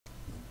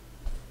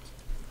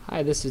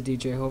Hi, this is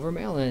DJ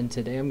Hovermail, and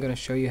today I'm going to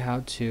show you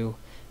how to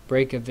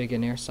break a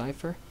Vigenère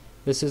cipher.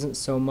 This isn't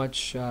so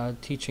much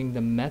teaching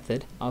the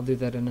method. I'll do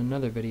that in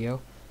another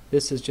video.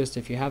 This is just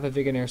if you have a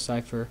Vigenère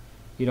cipher,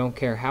 you don't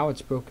care how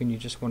it's broken, you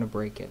just want to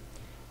break it.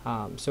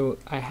 So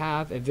I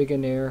have a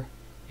Vigenère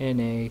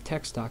in a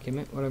text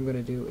document. What I'm going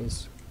to do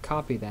is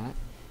copy that,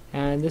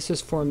 and this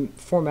is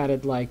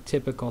formatted like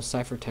typical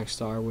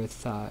ciphertext are,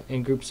 with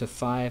in groups of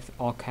 5,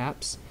 all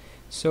caps.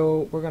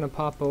 So we're going to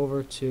pop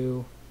over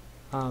to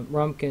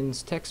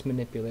Rumpkin's text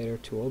manipulator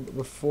tool. But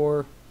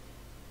before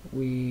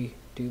we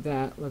do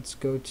that, let's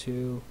go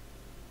to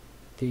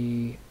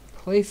the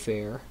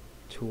Playfair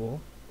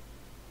tool,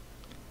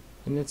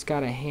 and it's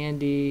got a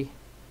handy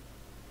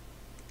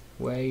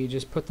way. You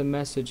just put the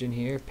message in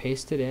here,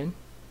 paste it in,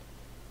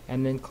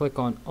 and then click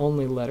on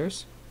only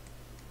letters,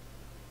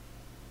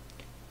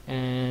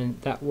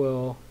 and that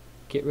will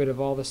get rid of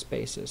all the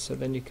spaces. So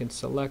then you can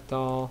select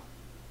all,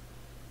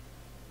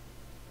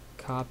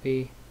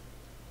 copy.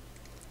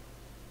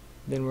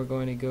 Then we're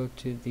going to go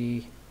to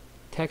the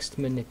text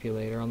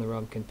manipulator on the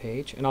Rumpkin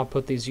page, and I'll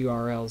put these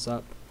URLs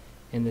up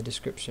in the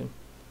description.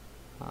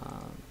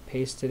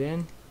 Paste it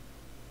in,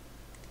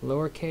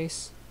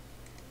 lowercase,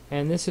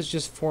 and this is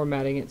just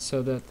formatting it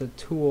so that the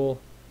tool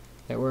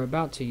that we're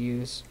about to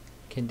use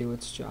can do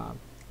its job.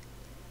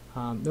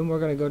 Then we're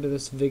going to go to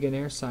this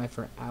Vigenère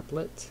cipher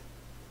applet,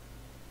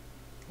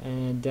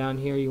 and down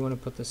here you want to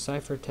put the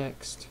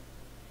ciphertext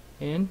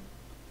in.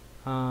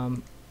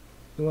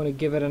 You want to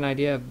give it an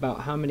idea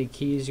about how many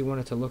keys you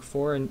want it to look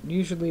for, and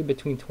usually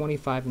between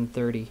 25 and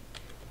 30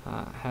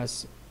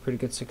 has pretty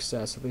good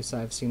success. At least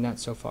I've seen that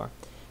so far.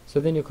 So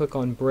then you click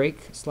on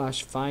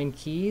break/find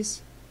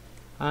keys,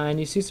 and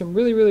you see some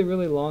really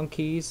long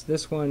keys.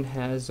 This one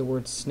has the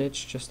word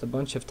snitch just a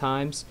bunch of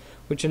times,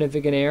 which in a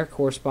Vigenère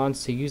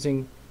corresponds to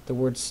using the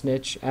word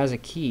snitch as a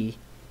key.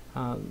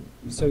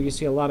 So you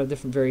see a lot of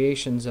different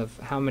variations of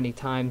how many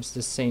times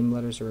the same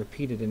letters are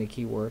repeated in a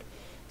keyword.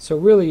 So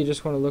really you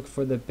just want to look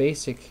for the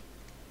basic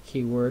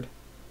keyword,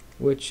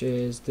 which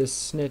is this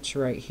snitch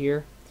right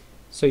here.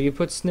 So you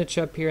put snitch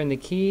up here in the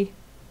key,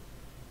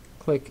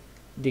 click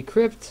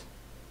decrypt,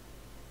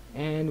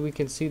 and we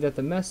can see that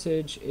the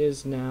message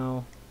is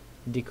now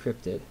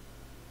decrypted.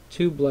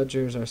 2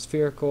 bludgers are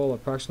spherical,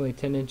 approximately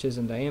 10 inches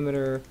in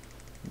diameter,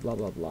 blah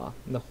blah blah.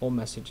 And the whole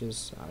message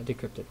is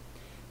decrypted.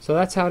 So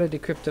that's how to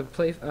decrypt a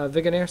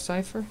Vigenère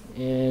cipher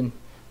in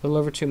a little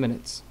over 2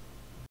 minutes.